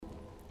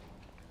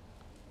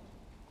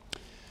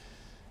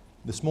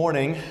This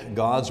morning,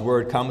 God's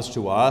Word comes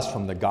to us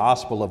from the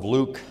Gospel of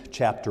Luke,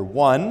 chapter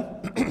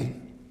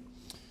 1.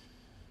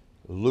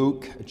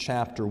 Luke,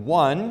 chapter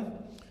 1.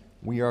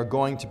 We are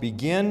going to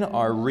begin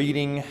our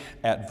reading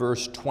at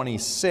verse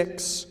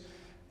 26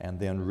 and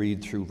then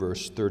read through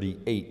verse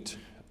 38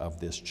 of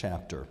this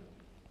chapter.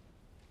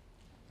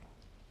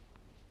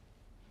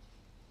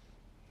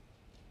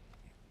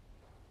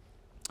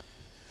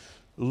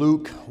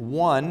 Luke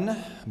 1,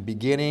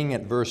 beginning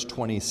at verse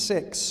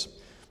 26.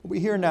 What we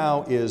hear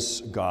now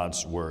is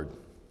God's Word.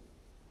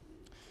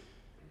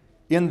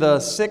 In the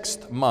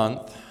 6th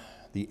month,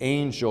 the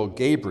angel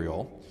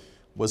Gabriel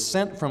was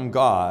sent from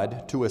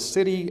God to a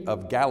city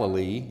of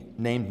Galilee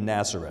named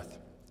Nazareth,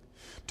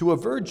 to a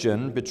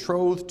virgin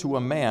betrothed to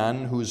a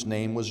man whose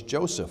name was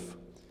Joseph,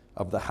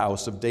 of the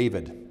house of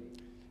David,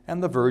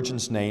 and the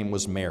virgin's name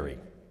was Mary.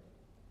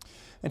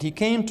 And he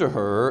came to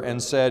her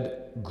and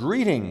said,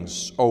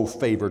 "Greetings, O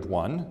favored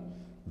one,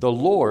 the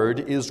Lord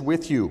is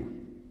with you."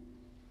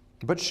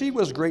 But she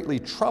was greatly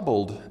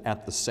troubled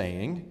at the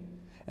saying,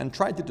 and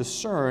tried to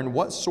discern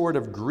what sort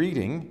of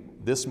greeting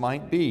this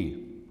might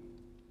be.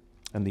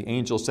 And the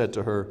angel said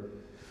to her,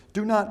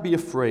 "Do not be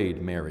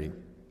afraid, Mary,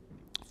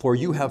 for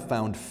you have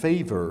found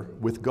favor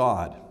with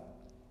God.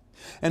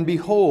 And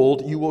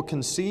behold, you will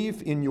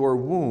conceive in your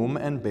womb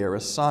and bear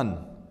a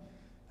son,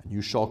 and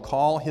you shall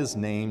call his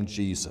name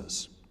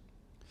Jesus.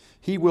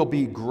 He will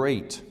be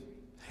great,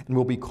 and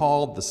will be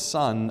called the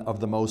Son of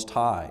the Most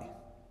High.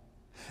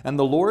 And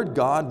the Lord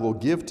God will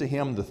give to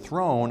him the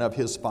throne of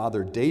his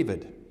father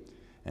David,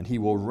 and he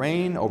will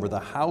reign over the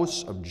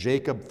house of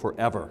Jacob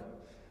forever,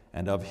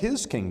 and of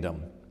his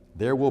kingdom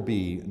there will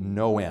be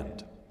no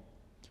end."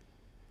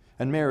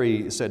 And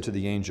Mary said to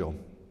the angel,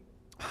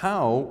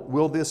 "How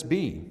will this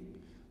be,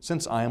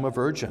 since I am a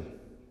virgin?"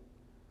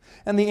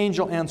 And the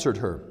angel answered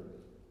her,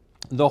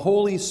 "The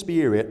Holy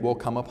Spirit will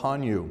come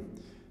upon you,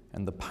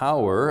 and the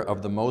power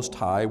of the Most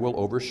High will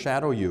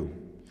overshadow you.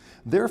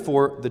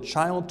 Therefore, the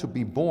child to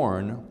be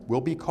born will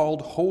be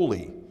called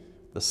Holy,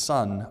 the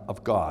Son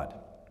of God.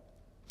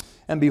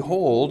 And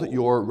behold,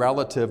 your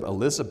relative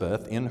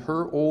Elizabeth, in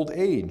her old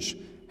age,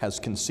 has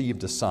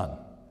conceived a son.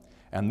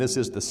 And this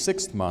is the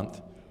 6th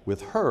month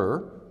with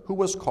her who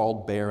was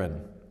called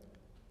barren.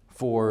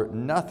 For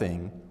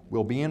nothing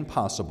will be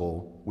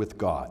impossible with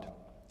God."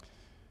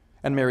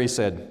 And Mary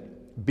said,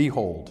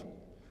 "Behold,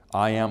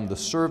 I am the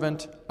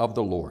servant of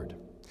the Lord.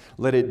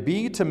 Let it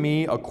be to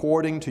me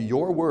according to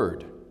your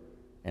word."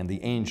 And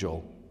the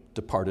angel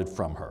departed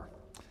from her.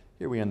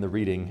 Here we end the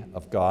reading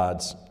of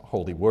God's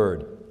holy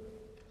word.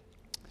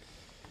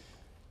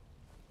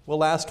 Well,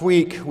 last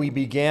week we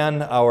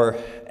began our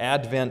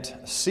Advent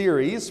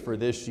series for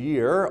this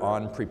year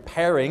on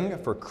preparing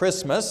for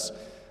Christmas.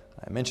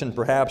 I mentioned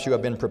perhaps you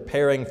have been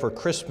preparing for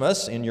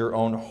Christmas in your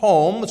own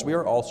homes. We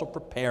are also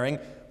preparing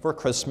for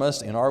Christmas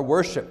in our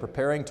worship,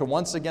 preparing to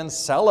once again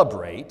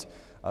celebrate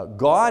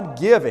God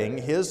giving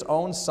his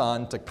own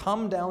Son to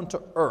come down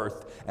to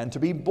earth and to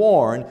be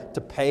born to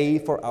pay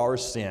for our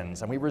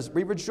sins. And we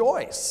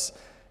rejoice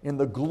in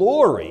the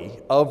glory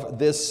of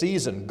this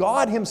season.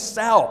 God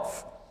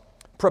himself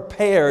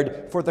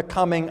prepared for the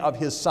coming of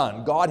his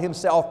Son. God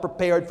himself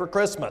prepared for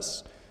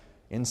Christmas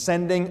in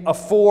sending a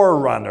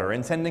forerunner,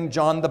 in sending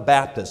John the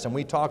Baptist. And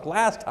we talked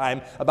last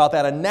time about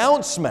that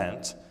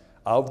announcement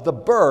of the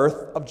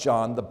birth of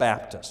John the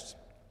Baptist.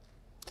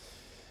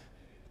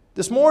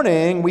 This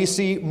morning, we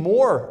see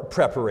more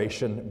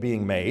preparation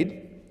being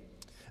made,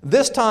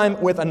 this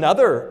time with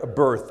another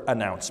birth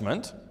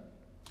announcement,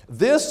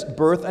 this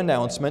birth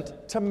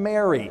announcement to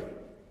Mary.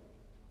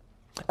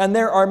 And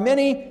there are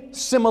many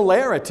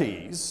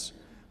similarities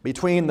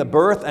between the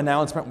birth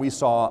announcement we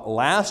saw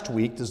last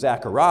week to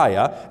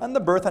Zechariah and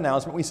the birth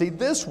announcement we see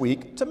this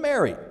week to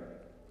Mary.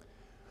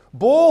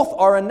 Both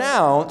are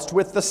announced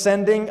with the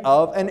sending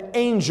of an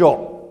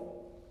angel.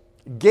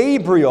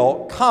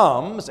 Gabriel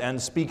comes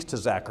and speaks to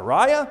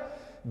Zechariah.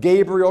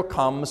 Gabriel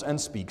comes and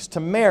speaks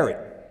to Mary.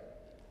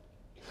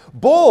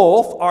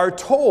 Both are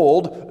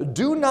told,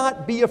 "Do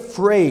not be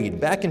afraid."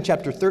 Back in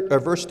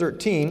verse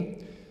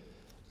 13,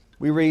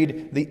 we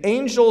read, "The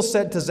angel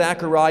said to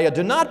Zechariah,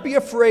 'Do not be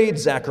afraid,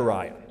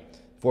 Zechariah,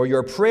 for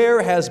your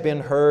prayer has been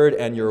heard,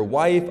 and your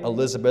wife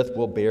Elizabeth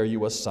will bear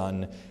you a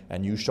son,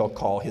 and you shall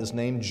call his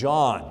name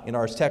John.'" In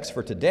our text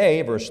for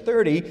today, verse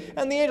 30,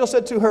 "And the angel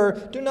said to her,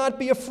 'Do not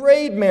be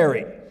afraid,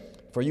 Mary,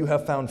 for you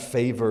have found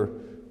favor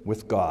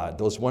with God.'"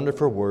 Those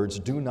wonderful words,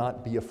 "Do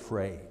not be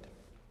afraid."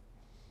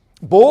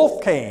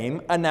 Both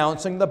came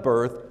announcing the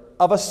birth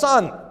of a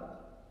son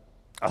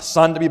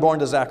to be born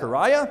to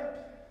Zechariah,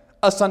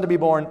 a son to be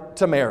born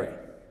to Mary.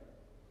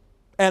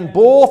 And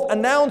both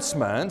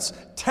announcements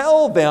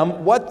tell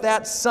them what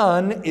that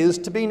son is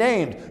to be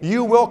named.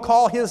 "You will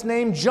call his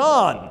name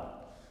John.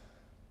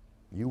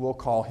 You will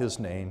call his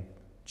name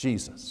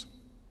Jesus."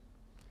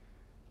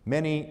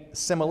 Many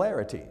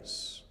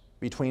similarities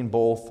between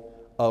both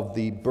of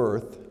the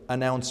birth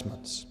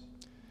announcements,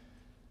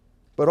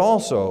 but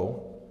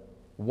also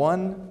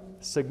one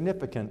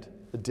significant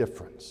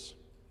difference,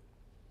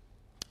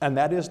 and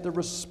that is the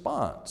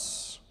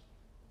response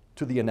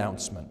to the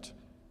announcement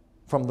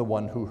from the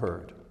one who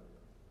heard.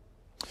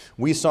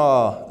 We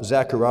saw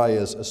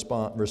Zechariah's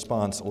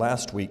response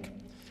last week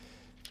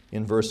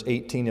in verse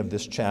 18 of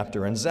this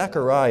chapter. And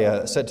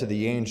Zechariah said to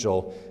the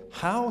angel,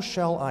 "How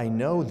shall I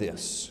know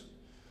this?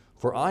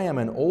 For I am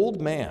an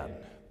old man,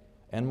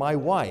 and my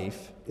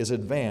wife is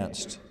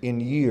advanced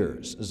in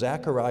years."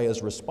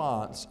 Zechariah's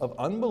response of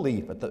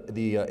unbelief at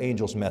the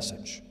angel's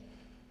message.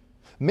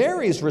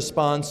 Mary's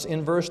response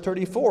in verse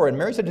 34, and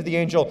Mary said to the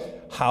angel,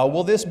 "How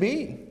will this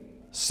be,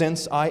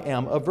 since I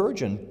am a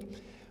virgin?"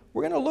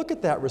 We're going to look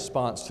at that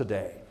response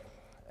today.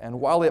 And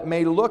while it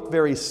may look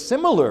very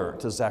similar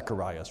to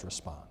Zechariah's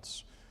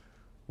response,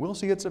 we'll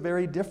see it's a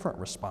very different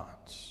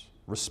response,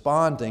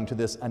 responding to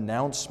this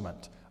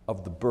announcement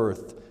of the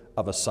birth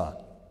of a son.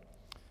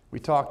 We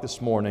talked this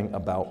morning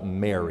about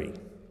Mary.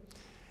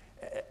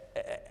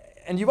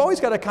 And you've always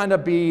got to kind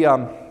of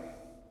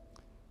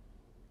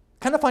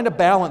find a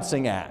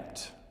balancing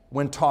act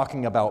when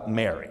talking about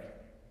Mary.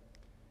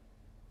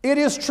 It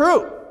is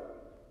true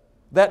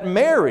that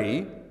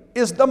Mary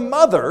is the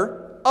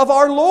mother of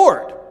our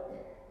Lord.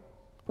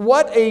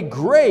 What a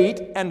great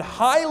and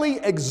highly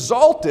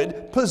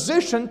exalted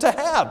position to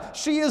have.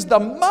 She is the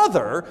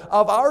mother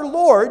of our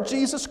Lord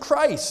Jesus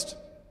Christ.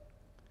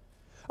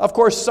 Of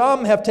course,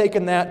 some have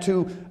taken that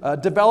to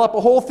develop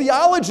a whole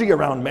theology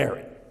around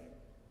Mary.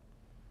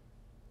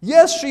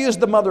 Yes, she is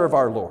the mother of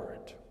our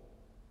Lord,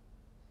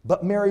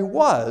 but Mary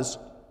was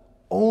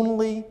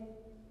only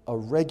a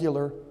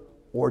regular,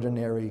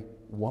 ordinary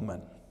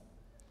woman.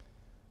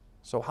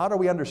 So how do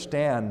we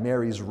understand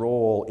Mary's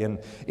role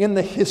in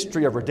the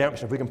history of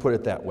redemption, if we can put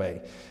it that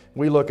way?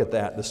 We look at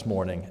that this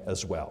morning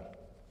as well.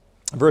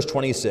 Verse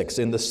 26,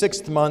 "In the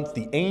 6th month,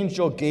 the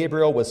angel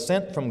Gabriel was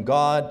sent from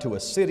God to a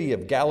city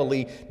of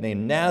Galilee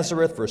named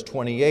Nazareth." Verse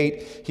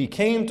 28, "He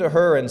came to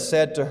her and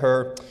said to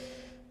her,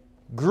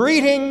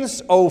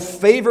 'Greetings, O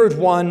favored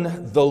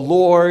one, the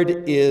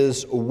Lord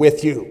is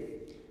with you.'"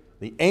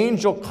 The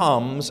angel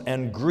comes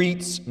and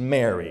greets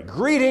Mary.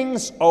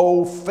 "Greetings,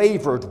 O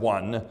favored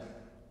one,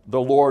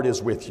 the Lord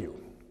is with you."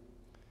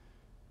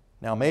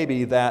 Now,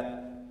 maybe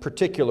that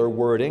particular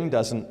wording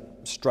doesn't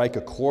strike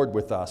a chord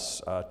with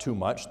us too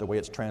much, the way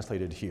it's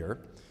translated here.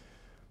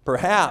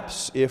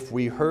 Perhaps if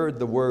we heard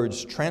the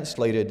words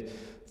translated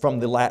from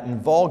the Latin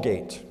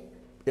Vulgate,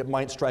 it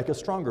might strike a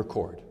stronger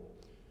chord.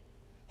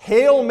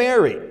 "Hail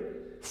Mary,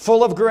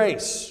 full of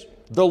grace,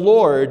 the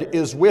Lord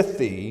is with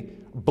thee.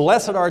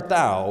 Blessed art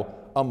thou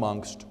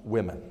amongst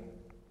women."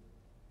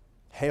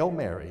 Hail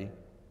Mary,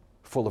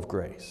 full of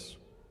grace.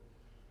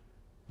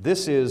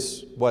 This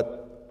is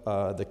what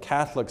the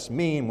Catholics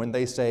mean when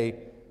they say,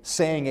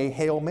 saying a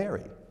Hail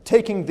Mary,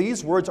 taking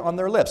these words on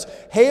their lips.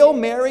 "Hail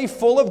Mary,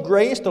 full of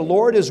grace, the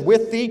Lord is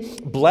with thee.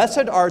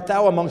 Blessed art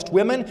thou amongst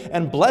women,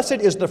 and blessed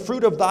is the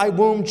fruit of thy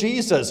womb,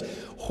 Jesus.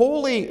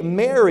 Holy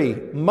Mary,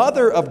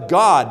 Mother of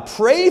God,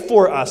 pray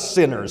for us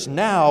sinners,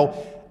 now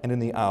and in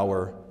the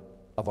hour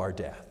of our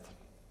death."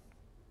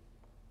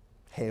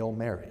 Hail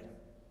Mary,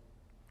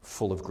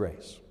 full of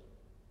grace.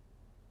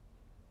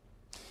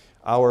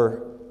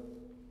 Our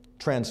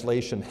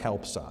translation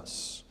helps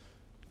us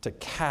to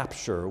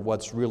capture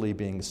what's really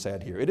being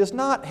said here. It is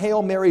not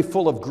 "Hail Mary,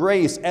 full of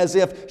grace," as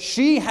if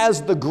she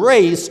has the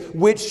grace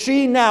which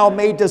she now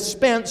may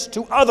dispense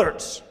to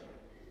others.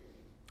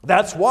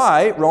 That's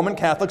why Roman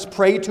Catholics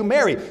pray to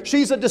Mary.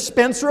 She's a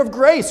dispenser of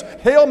grace.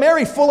 "Hail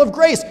Mary, full of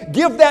grace.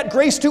 Give that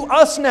grace to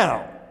us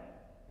now."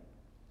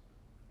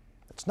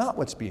 That's not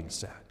what's being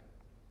said.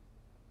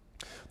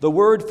 The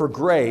word for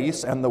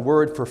grace and the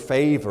word for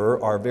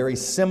favor are very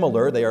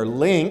similar. They are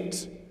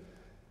linked.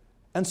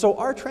 And so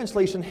our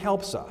translation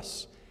helps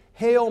us.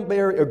 "Hail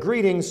Mary,"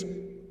 greetings,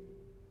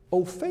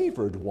 O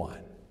favored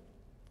one.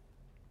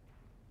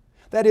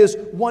 That is,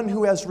 one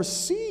who has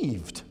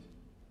received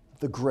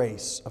the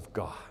grace of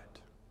God.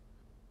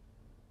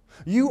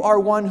 You are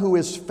one who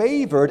is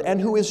favored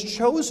and who is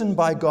chosen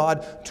by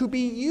God to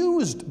be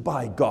used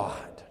by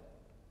God.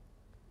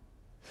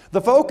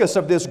 The focus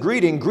of this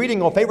greeting,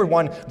 "Greeting, O favored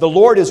one, the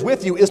Lord is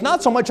with you," is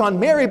not so much on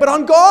Mary, but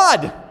on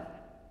God,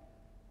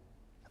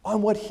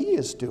 on what He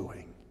is doing.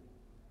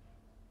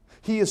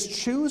 He is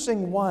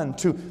choosing one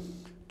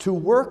to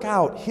work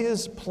out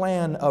His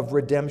plan of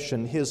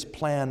redemption, His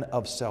plan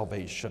of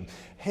salvation.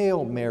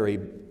 Hail Mary,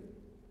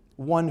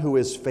 one who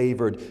is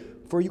favored,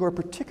 for you are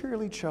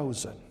particularly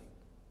chosen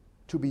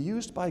to be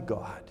used by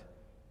God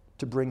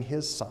to bring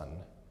His Son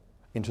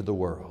into the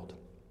world.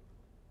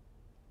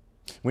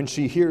 When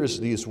she hears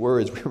these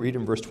words, we read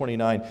in verse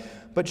 29,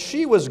 "But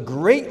she was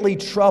greatly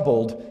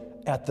troubled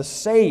at the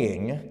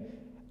saying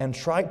and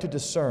tried to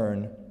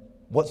discern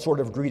what sort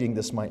of greeting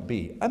this might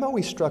be." I'm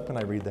always struck when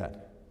I read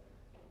that.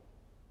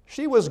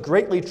 She was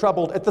greatly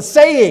troubled at the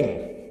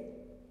saying.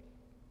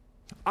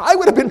 I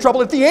would have been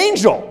troubled at the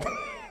angel.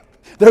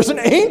 There's an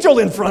angel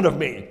in front of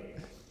me.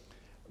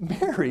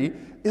 Mary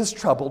is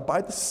troubled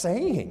by the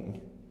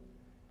saying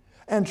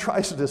and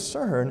tries to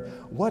discern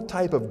what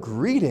type of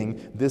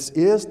greeting this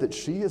is that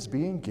she is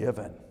being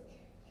given.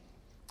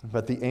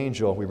 But the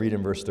angel, we read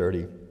in verse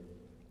 30,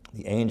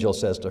 the angel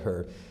says to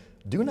her,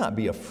 Do not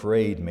be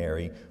afraid,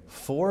 Mary,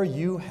 for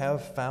you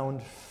have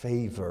found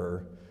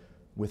favor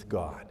with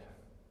God.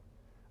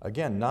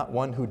 Again, not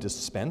one who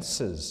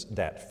dispenses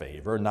that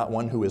favor, not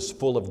one who is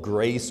full of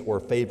grace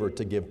or favor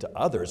to give to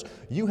others.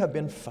 You have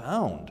been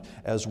found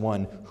as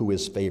one who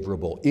is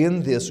favorable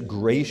in this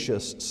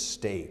gracious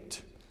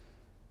state,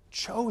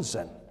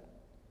 chosen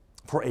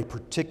for a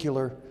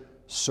particular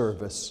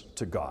service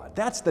to God.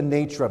 That's the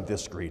nature of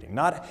this greeting.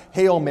 Not,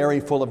 Hail Mary,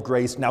 full of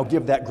grace, now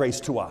give that grace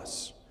to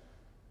us.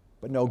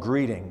 But no,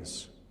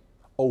 greetings,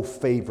 O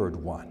favored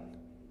one,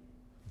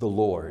 the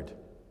Lord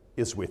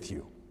is with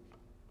you.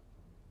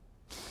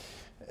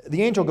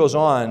 The angel goes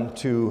on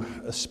to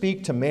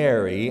speak to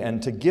Mary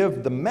and to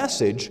give the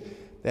message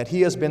that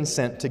he has been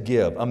sent to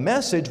give, a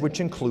message which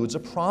includes a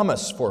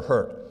promise for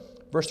her.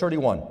 Verse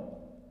 31,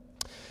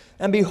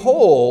 and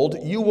behold,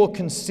 you will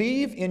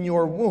conceive in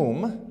your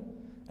womb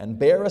and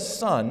bear a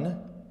son,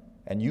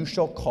 and you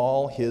shall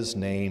call his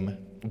name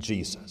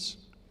Jesus.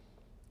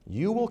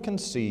 You will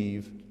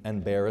conceive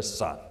and bear a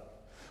son.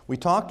 We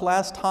talked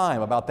last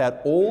time about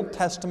that Old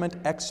Testament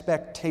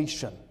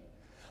expectation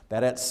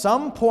that at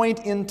some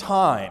point in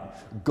time,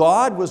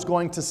 God was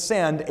going to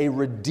send a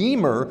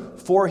Redeemer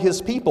for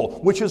his people,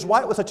 which is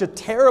why it was such a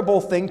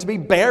terrible thing to be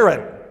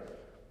barren.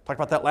 Talked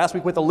about that last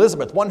week with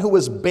Elizabeth. One who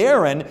was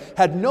barren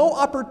had no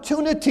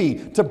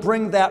opportunity to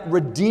bring that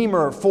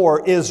Redeemer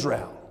for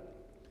Israel.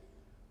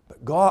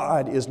 But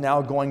God is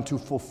now going to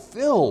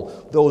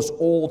fulfill those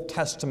Old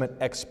Testament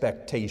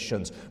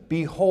expectations.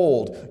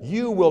 Behold,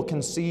 you will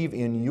conceive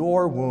in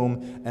your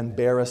womb and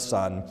bear a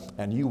son,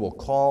 and you will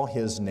call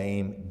his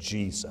name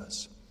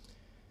Jesus.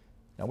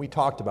 Now, we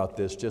talked about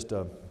this just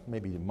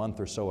maybe a month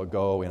or so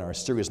ago in our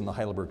series on the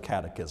Heidelberg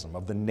Catechism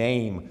of the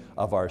name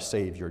of our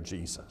Savior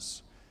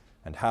Jesus,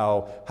 and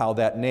how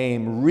that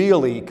name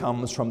really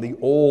comes from the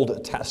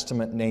Old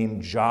Testament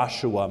name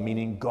Joshua,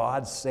 meaning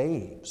God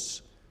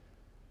saves.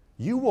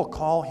 You will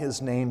call his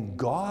name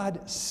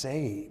God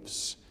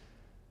Saves,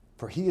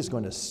 for he is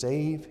going to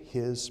save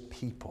his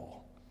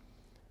people.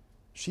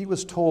 She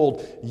was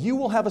told, you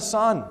will have a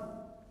son,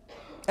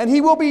 and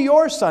he will be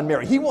your son,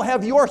 Mary. He will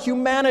have your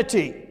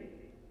humanity.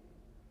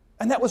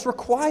 And that was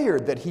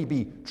required that he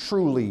be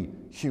truly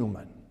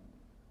human.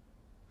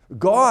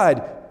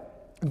 God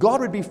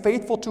would be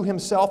faithful to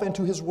himself and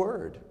to his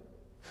word.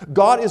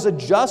 God is a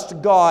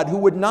just God who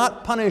would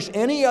not punish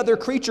any other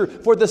creature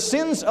for the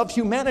sins of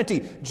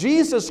humanity.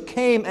 Jesus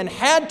came and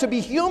had to be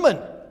human.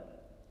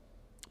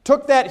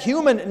 Took that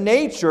human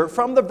nature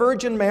from the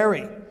Virgin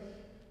Mary,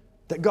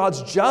 that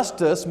God's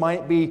justice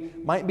might be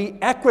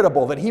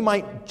equitable, that he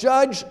might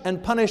judge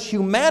and punish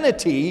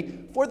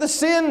humanity for the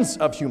sins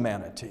of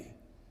humanity.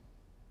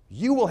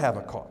 You will have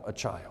a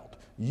child.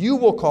 You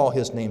will call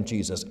his name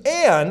Jesus.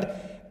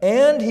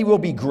 And he will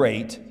be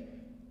great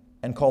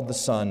and called the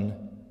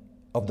Son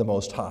of the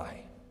Most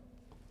High.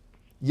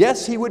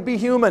 Yes, he would be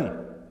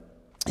human.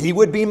 He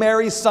would be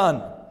Mary's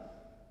son.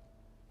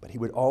 But he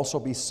would also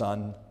be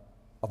Son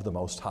of the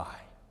Most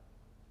High.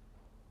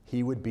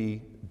 He would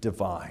be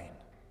divine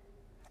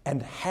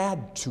and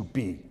had to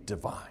be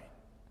divine.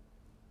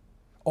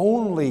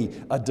 Only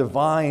a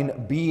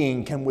divine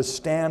being can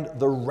withstand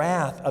the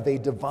wrath of a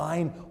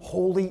divine,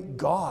 holy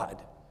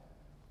God.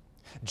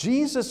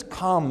 Jesus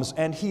comes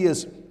and he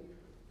is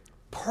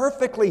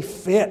perfectly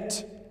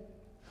fit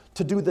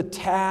to do the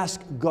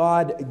task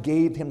God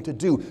gave him to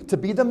do, to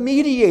be the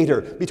mediator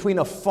between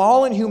a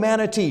fallen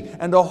humanity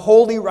and a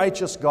holy,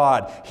 righteous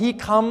God. He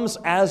comes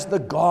as the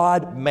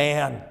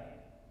God-man,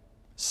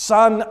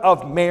 Son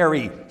of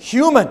Mary,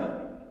 human,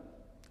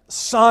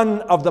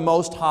 Son of the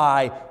Most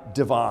High,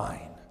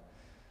 divine.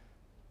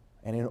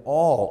 And in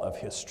all of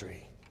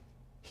history,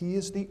 he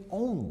is the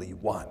only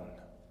one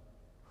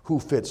who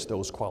fits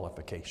those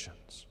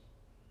qualifications.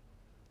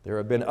 There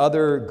have been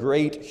other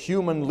great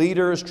human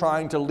leaders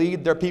trying to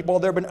lead their people.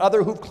 There have been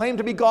others who've claimed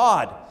to be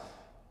God.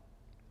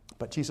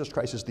 But Jesus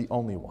Christ is the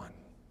only one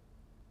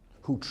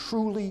who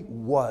truly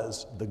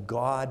was the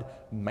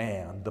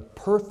God-man, the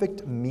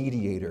perfect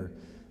mediator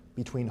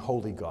between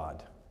holy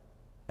God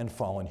and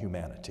fallen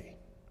humanity.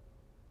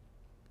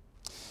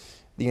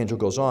 The angel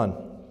goes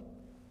on.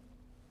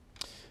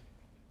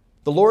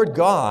 The Lord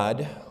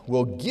God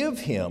will give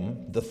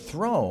him the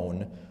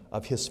throne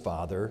of his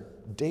father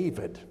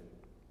David.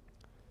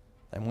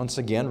 And once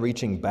again,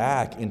 reaching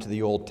back into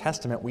the Old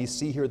Testament, we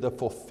see here the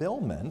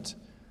fulfillment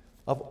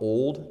of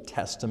Old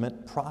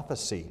Testament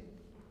prophecy.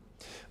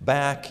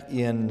 Back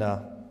in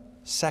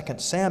 2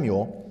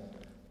 Samuel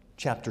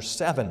chapter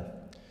 7,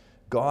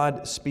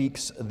 God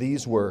speaks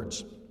these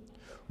words.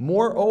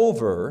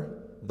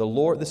 Moreover, the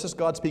Lord, this is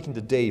God speaking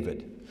to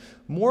David.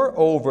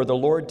 Moreover, the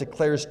Lord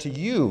declares to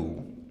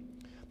you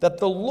that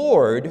the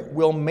Lord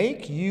will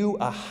make you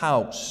a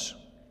house.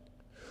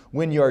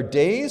 When your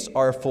days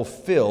are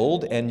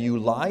fulfilled and you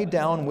lie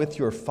down with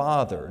your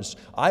fathers,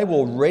 I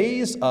will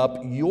raise up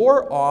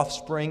your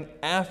offspring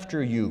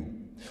after you,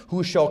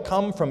 who shall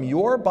come from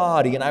your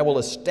body, and I will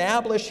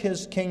establish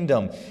his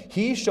kingdom.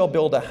 He shall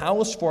build a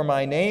house for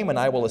my name, and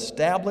I will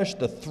establish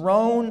the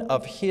throne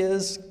of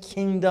his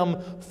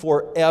kingdom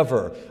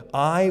forever.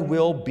 I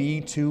will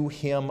be to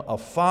him a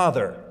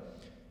father,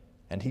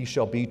 and he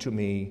shall be to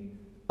me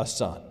a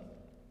son.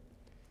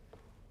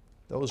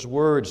 Those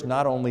words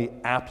not only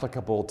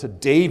applicable to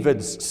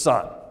David's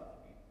son,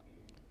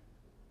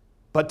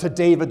 but to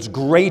David's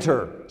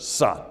greater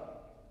son,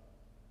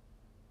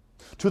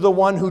 to the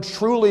one who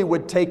truly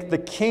would take the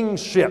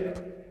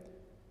kingship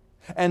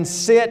and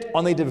sit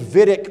on the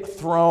Davidic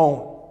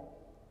throne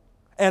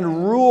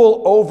and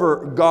rule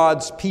over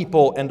God's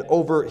people and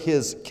over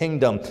his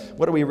kingdom.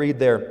 What do we read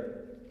there?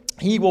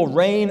 He will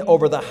reign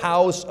over the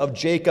house of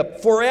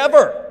Jacob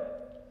forever,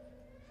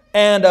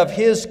 and of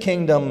his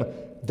kingdom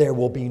there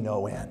will be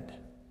no end.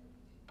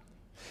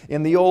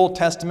 In the Old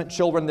Testament,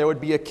 children, there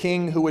would be a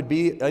king who would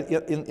be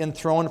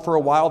enthroned for a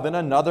while, then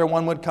another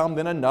one would come,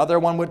 then another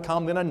one would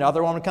come, then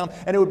another one would come,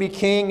 and it would be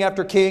king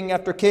after king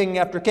after king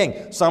after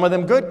king. Some of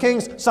them good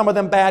kings, some of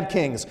them bad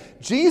kings.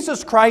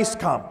 Jesus Christ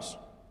comes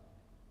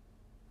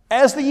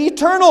as the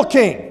eternal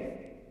king.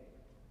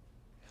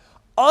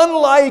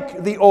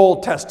 Unlike the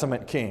Old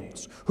Testament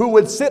kings, who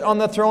would sit on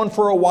the throne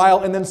for a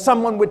while and then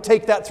someone would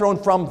take that throne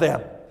from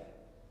them,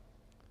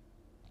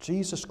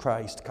 Jesus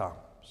Christ comes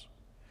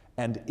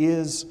and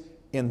is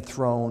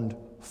enthroned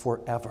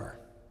forever.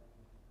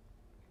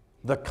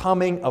 The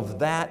coming of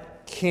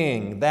that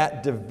king,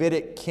 that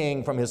Davidic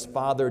king from his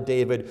father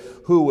David,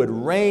 who would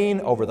reign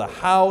over the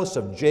house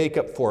of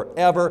Jacob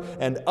forever,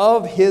 and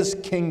of his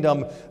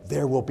kingdom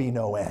there will be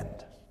no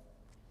end.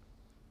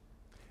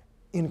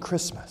 In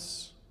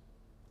Christmas,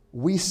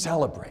 we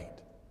celebrate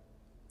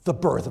the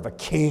birth of a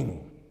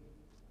king.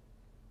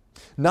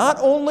 Not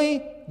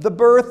only the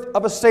birth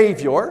of a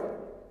Savior,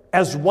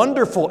 as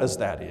wonderful as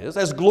that is,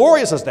 as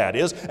glorious as that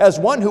is, as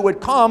one who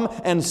would come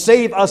and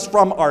save us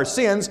from our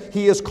sins.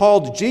 He is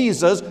called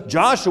Jesus,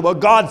 Joshua,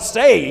 God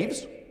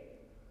saves.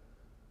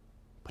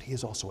 But he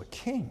is also a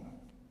king,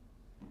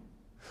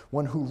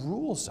 one who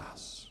rules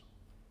us,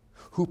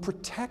 who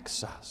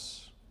protects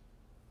us,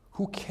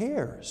 who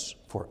cares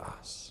for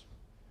us.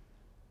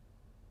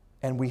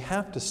 And we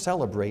have to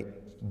celebrate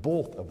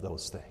both of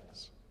those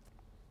things.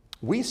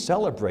 We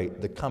celebrate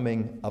the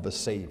coming of a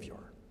Savior,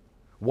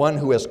 one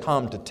who has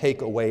come to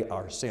take away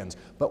our sins.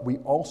 But we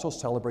also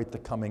celebrate the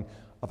coming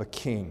of a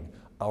King,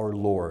 our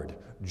Lord.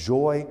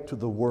 Joy to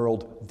the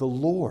world, the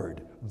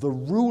Lord, the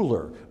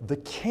ruler, the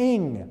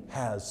King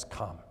has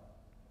come.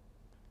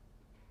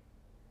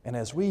 And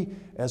as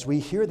we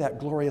hear that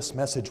glorious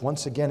message,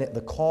 once again, the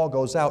call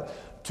goes out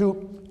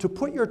to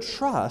put your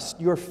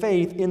trust, your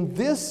faith in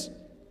this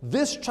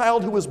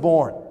child who was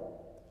born,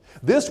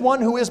 this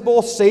one who is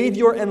both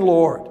Savior and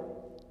Lord.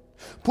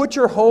 Put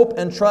your hope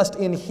and trust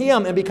in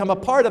him and become a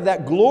part of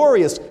that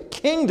glorious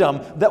kingdom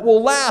that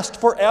will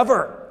last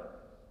forever.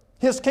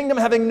 His kingdom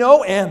having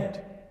no end.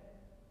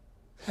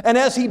 And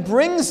as he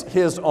brings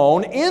his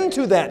own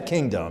into that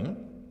kingdom,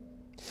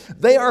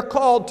 they are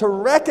called to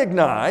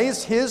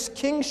recognize his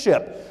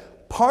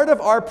kingship. Part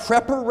of our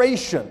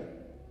preparation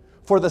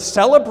for the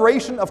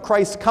celebration of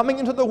Christ coming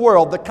into the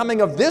world, the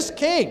coming of this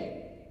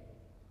king,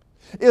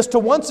 is to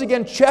once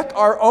again check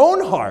our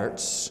own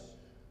hearts.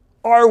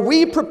 Are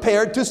we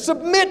prepared to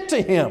submit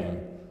to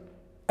him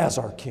as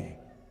our king?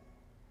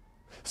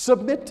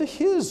 Submit to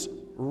his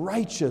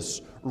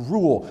righteous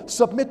rule.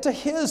 Submit to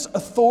his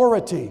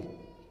authority.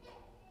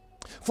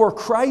 For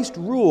Christ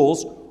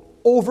rules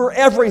over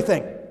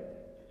everything.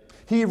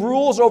 He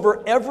rules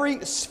over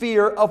every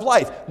sphere of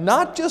life.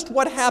 Not just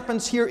what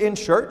happens here in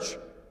church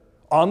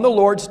on the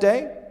Lord's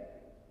Day,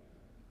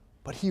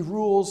 but he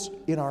rules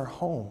in our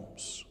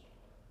homes.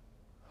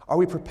 Are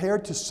we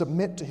prepared to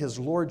submit to his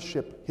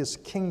lordship, his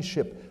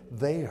kingship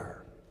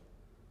there?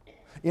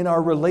 In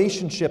our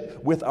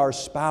relationship with our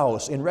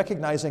spouse, in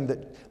recognizing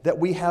that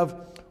we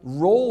have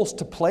roles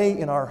to play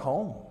in our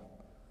home.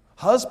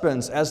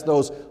 Husbands as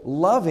those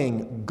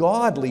loving,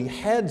 godly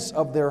heads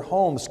of their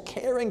homes,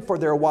 caring for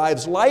their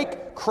wives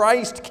like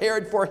Christ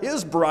cared for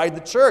his bride,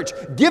 the church,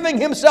 giving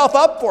himself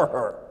up for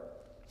her.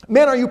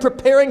 Men, are you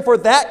preparing for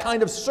that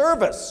kind of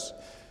service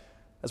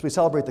as we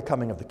celebrate the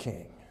coming of the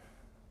King?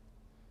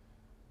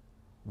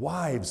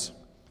 Wives,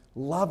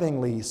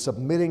 lovingly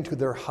submitting to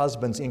their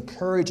husbands,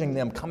 encouraging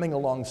them, coming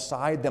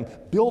alongside them,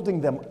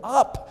 building them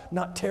up,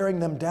 not tearing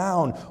them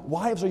down.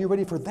 Wives, are you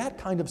ready for that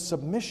kind of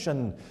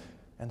submission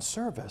and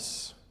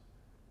service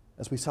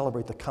as we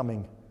celebrate the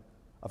coming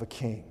of a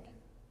king?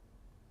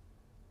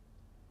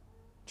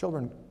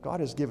 Children, God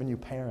has given you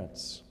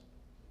parents.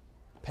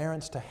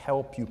 Parents to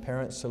help you,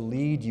 parents to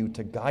lead you,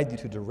 to guide you,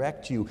 to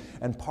direct you.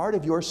 And part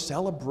of your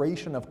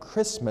celebration of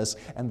Christmas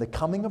and the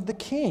coming of the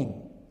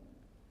king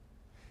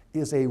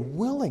is a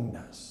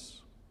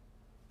willingness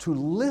to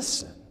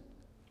listen,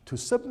 to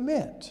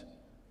submit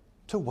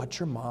to what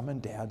your mom and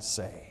dad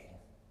say.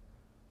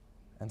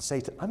 And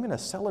say, I'm going to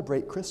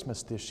celebrate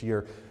Christmas this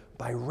year,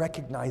 by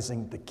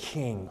recognizing the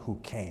King who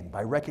came,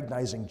 by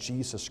recognizing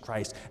Jesus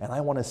Christ. And I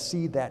want to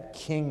see that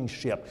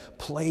kingship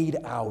played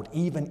out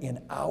even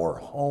in our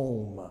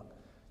home,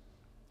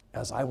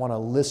 as I want to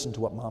listen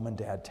to what Mom and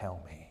Dad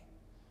tell me.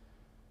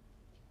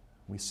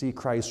 We see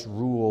Christ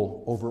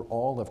rule over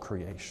all of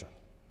creation.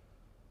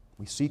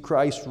 We see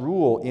Christ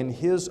rule in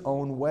his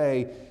own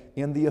way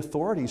in the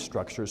authority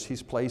structures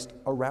he's placed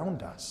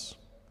around us.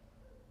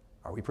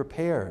 Are we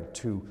prepared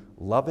to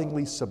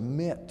lovingly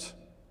submit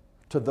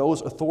to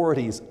those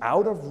authorities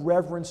out of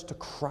reverence to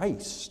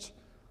Christ?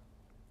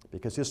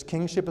 Because his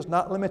kingship is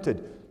not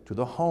limited to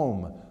the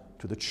home,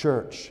 to the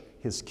church.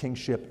 His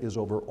kingship is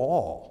over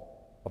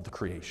all of the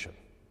creation,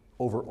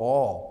 over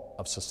all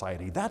of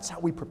society. That's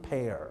how we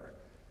prepare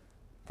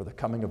for the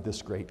coming of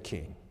this great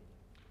King.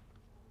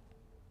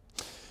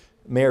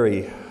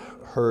 Mary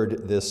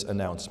heard this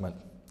announcement.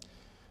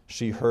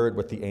 She heard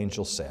what the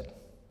angel said.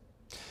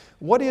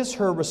 What is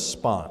her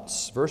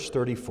response? Verse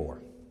 34.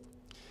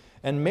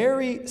 And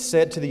Mary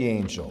said to the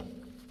angel,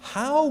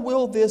 "How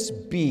will this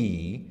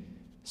be,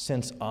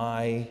 since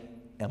I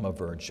am a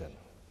virgin?"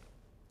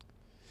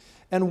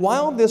 And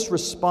while this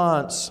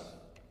response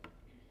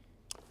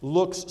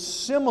looks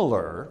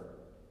similar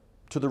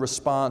to the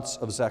response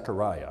of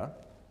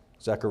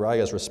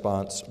Zechariah's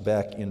response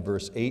back in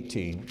verse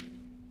 18,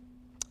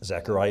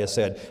 Zechariah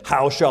said,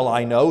 "How shall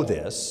I know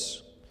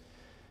this?"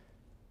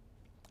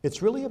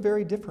 It's really a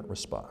very different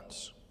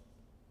response.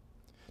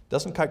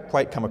 Doesn't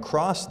quite come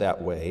across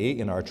that way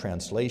in our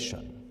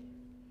translation.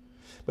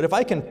 But if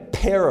I can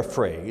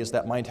paraphrase,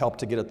 that might help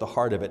to get at the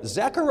heart of it.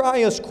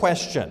 Zechariah's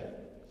question,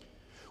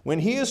 when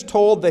he is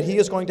told that he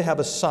is going to have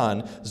a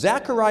son,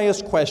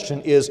 Zechariah's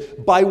question is,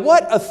 by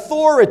what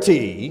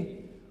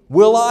authority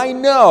will I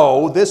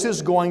know this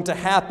is going to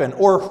happen?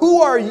 Or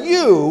who are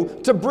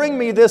you to bring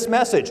me this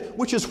message?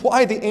 Which is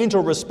why the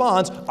angel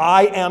responds,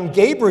 I am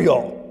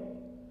Gabriel.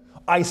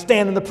 I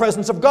stand in the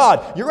presence of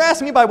God. You're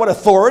asking me by what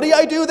authority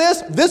I do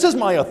this? This is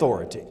my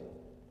authority.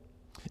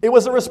 It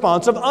was a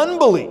response of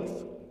unbelief.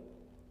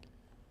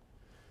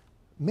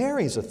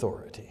 Mary's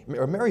authority,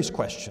 or Mary's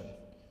question,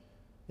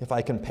 if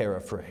I can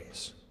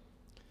paraphrase,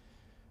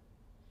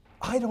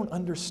 I don't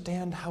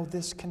understand how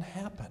this can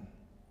happen.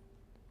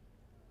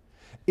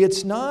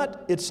 It's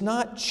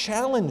not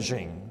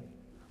challenging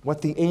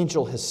what the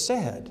angel has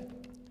said,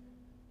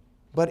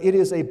 but it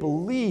is a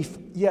belief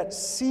yet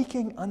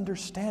seeking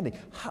understanding.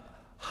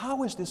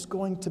 How is this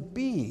going to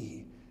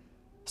be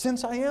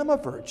since I am a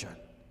virgin?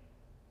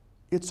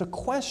 It's a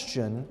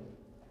question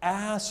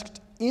asked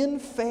in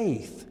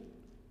faith.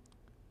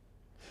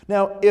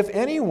 Now, if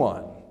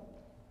anyone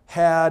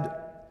had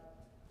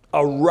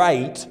a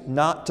right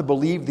not to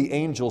believe the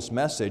angel's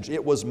message,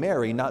 it was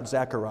Mary, not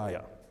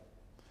Zechariah.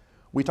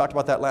 We talked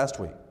about that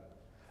last week.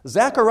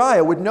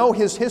 Zechariah would know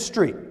his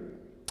history.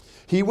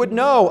 He would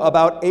know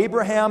about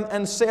Abraham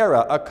and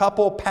Sarah, a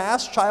couple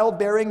past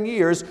childbearing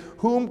years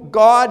whom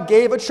God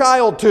gave a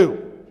child to.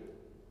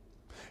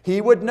 He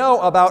would know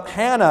about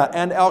Hannah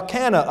and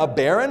Elkanah, a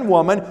barren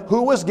woman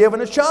who was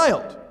given a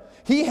child.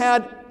 He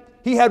had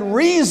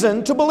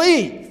reason to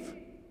believe,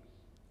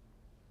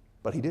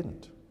 but he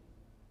didn't.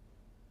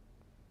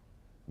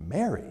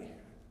 Mary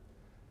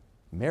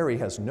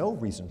has no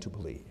reason to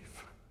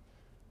believe,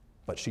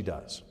 but she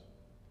does.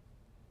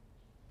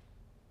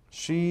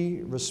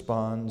 She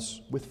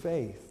responds with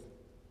faith.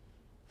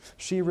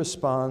 She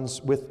responds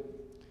with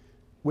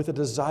a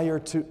desire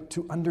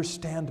to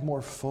understand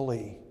more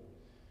fully.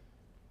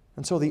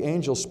 And so the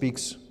angel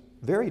speaks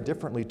very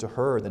differently to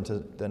her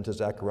than to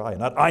Zechariah.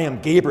 Not, I am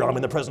Gabriel, I'm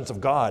in the presence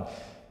of God.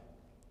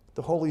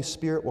 The Holy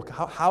Spirit will,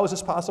 how is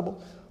this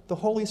possible? The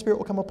Holy Spirit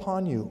will come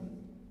upon you.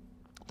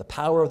 The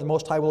power of the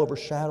Most High will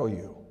overshadow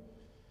you.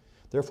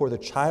 Therefore, the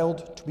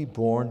child to be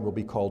born will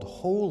be called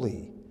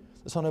Holy,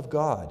 the Son of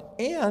God.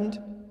 And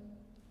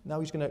now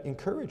he's going to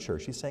encourage her.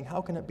 She's saying, how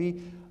can it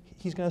be?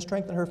 He's going to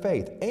strengthen her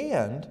faith.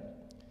 And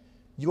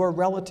your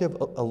relative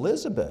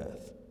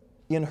Elizabeth,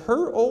 in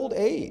her old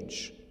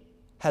age,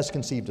 has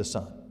conceived a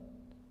son.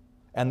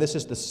 And this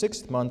is the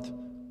 6th month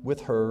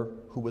with her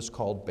who was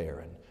called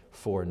barren.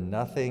 For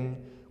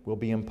nothing will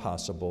be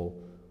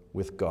impossible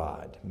with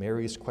God.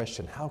 Mary's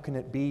question, how can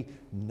it be?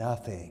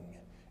 Nothing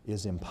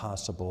is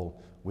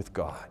impossible with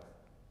God.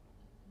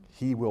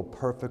 He will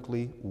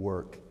perfectly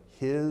work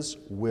His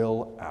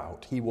will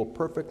out. He will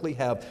perfectly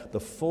have the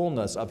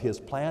fullness of His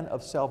plan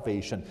of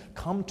salvation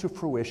come to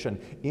fruition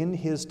in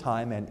His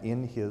time and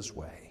in His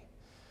way.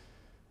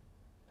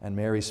 And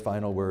Mary's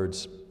final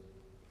words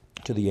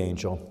to the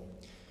angel,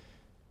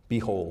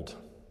 behold,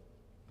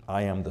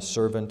 I am the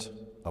servant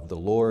of the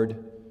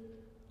Lord.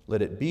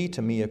 Let it be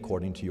to me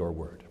according to your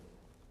word.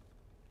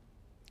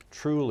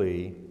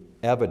 Truly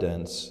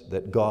evidence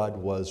that God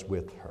was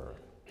with her,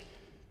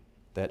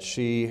 that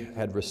she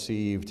had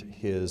received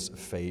His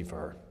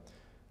favor,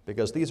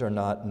 because these are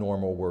not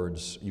normal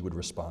words you would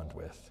respond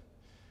with.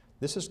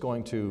 This is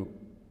going to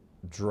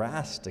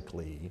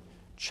drastically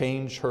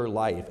change her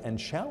life and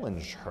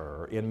challenge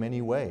her in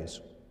many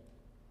ways.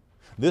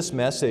 This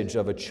message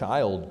of a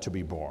child to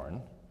be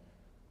born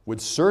would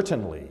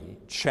certainly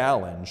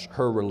challenge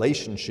her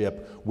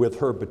relationship with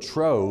her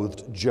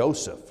betrothed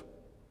Joseph.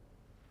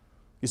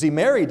 You see,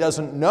 Mary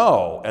doesn't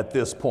know at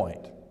this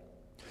point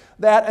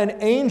that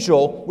an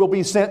angel will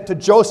be sent to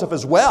Joseph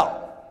as well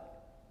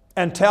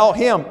and tell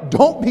him,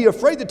 don't be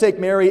afraid to take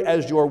Mary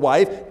as your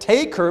wife.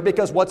 Take her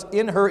because what's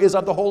in her is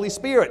of the Holy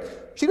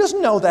Spirit. She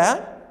doesn't know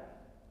that.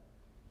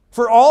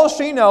 For all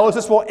she knows,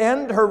 this will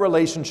end her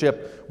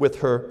relationship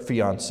with her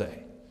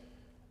fiancé.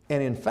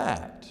 And in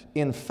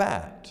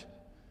fact,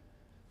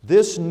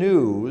 this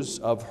news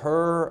of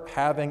her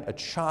having a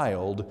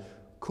child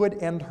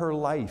could end her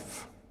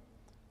life.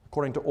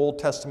 According to Old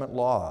Testament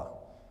law,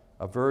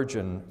 a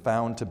virgin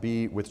found to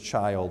be with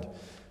child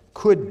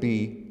could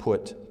be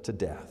put to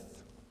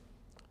death.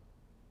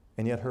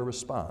 And yet her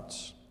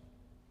response,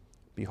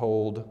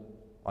 behold,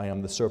 I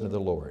am the servant of the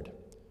Lord.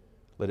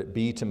 Let it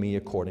be to me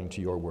according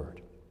to your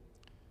word.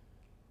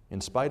 In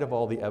spite of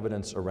all the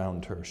evidence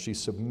around her, she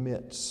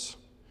submits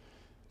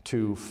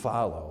to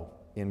follow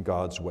in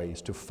God's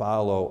ways, to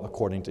follow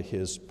according to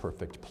his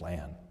perfect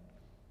plan.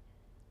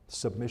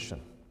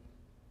 Submission.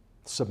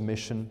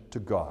 Submission to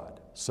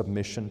God.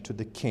 Submission to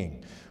the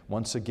King.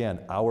 Once again,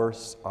 our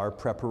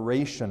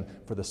preparation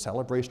for the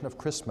celebration of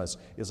Christmas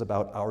is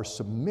about our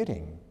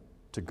submitting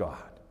to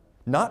God.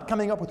 Not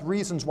coming up with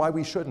reasons why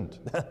we shouldn't.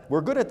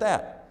 We're good at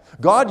that.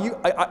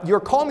 God, you're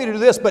calling me to do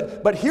this,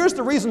 but here's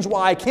the reasons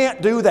why I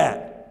can't do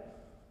that.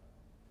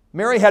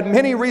 Mary had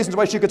many reasons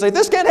why she could say,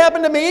 this can't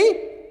happen to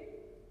me.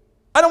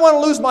 I don't want to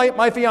lose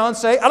my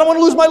fiance. I don't want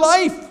to lose my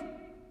life.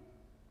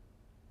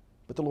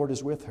 But the Lord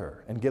is with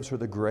her and gives her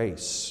the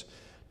grace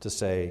to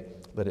say,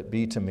 let it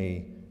be to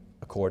me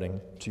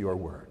according to your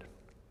word.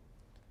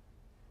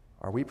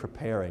 Are we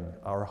preparing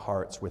our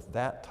hearts with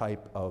that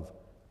type of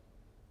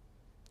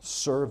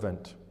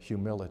servant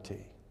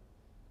humility?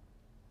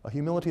 A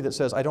humility that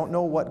says, I don't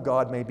know what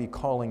God may be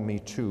calling me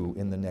to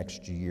in the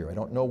next year. I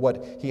don't know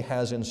what he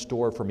has in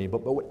store for me,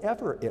 but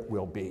whatever it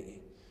will be,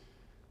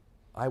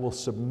 I will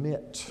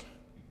submit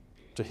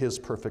to his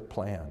perfect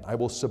plan. I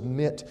will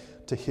submit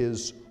to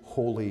his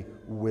holy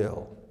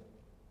will.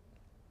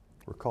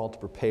 We're called to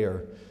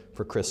prepare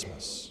for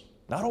Christmas,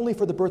 not only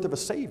for the birth of a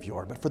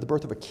Savior, but for the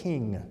birth of a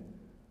king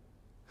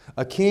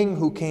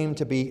who came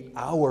to be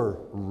our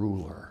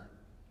ruler,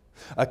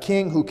 a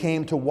king who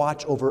came to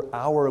watch over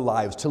our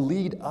lives, to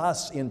lead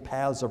us in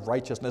paths of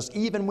righteousness,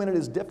 even when it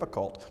is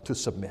difficult to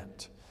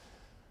submit.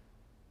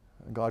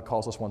 God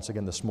calls us once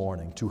again this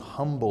morning to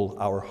humble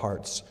our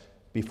hearts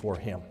before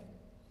him.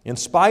 In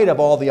spite of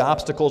all the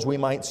obstacles we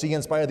might see,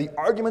 in spite of the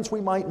arguments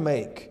we might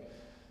make,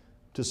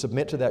 to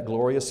submit to that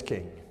glorious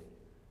King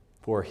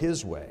for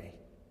his way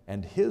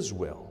and his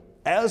will,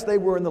 as they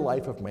were in the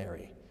life of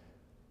Mary,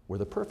 were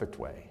the perfect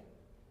way,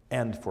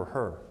 and for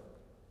her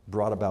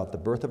brought about the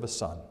birth of a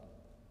son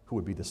who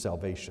would be the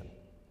salvation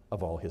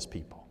of all his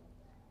people.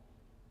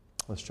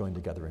 Let's join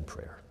together in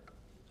prayer.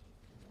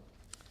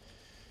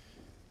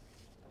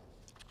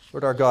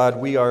 Lord our God,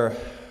 we are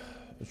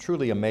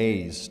truly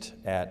amazed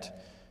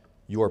at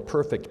your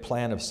perfect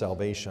plan of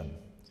salvation,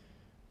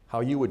 how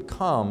you would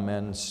come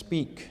and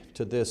speak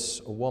to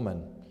this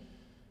woman.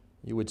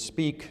 You would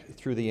speak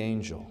through the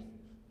angel,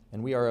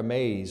 and we are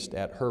amazed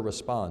at her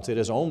response. It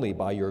is only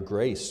by your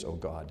grace, O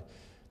God,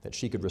 that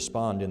she could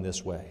respond in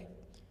this way.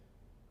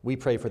 We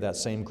pray for that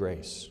same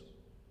grace.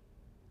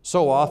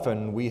 So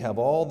often we have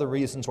all the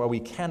reasons why we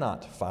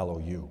cannot follow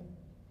you,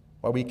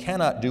 why we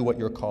cannot do what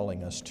you're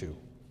calling us to.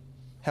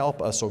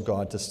 Help us, O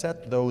God, to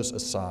set those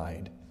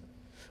aside.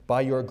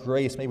 By your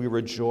grace, may we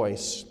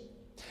rejoice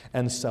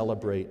and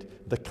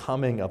celebrate the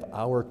coming of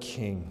our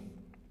King,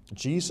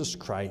 Jesus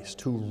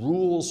Christ, who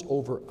rules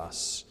over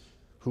us,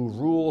 who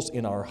rules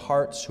in our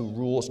hearts, who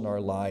rules in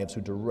our lives,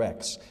 who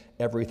directs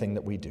everything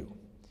that we do.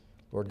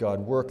 Lord God,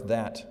 work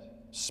that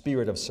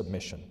spirit of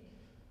submission.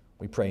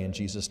 We pray in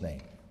Jesus'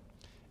 name.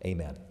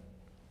 Amen.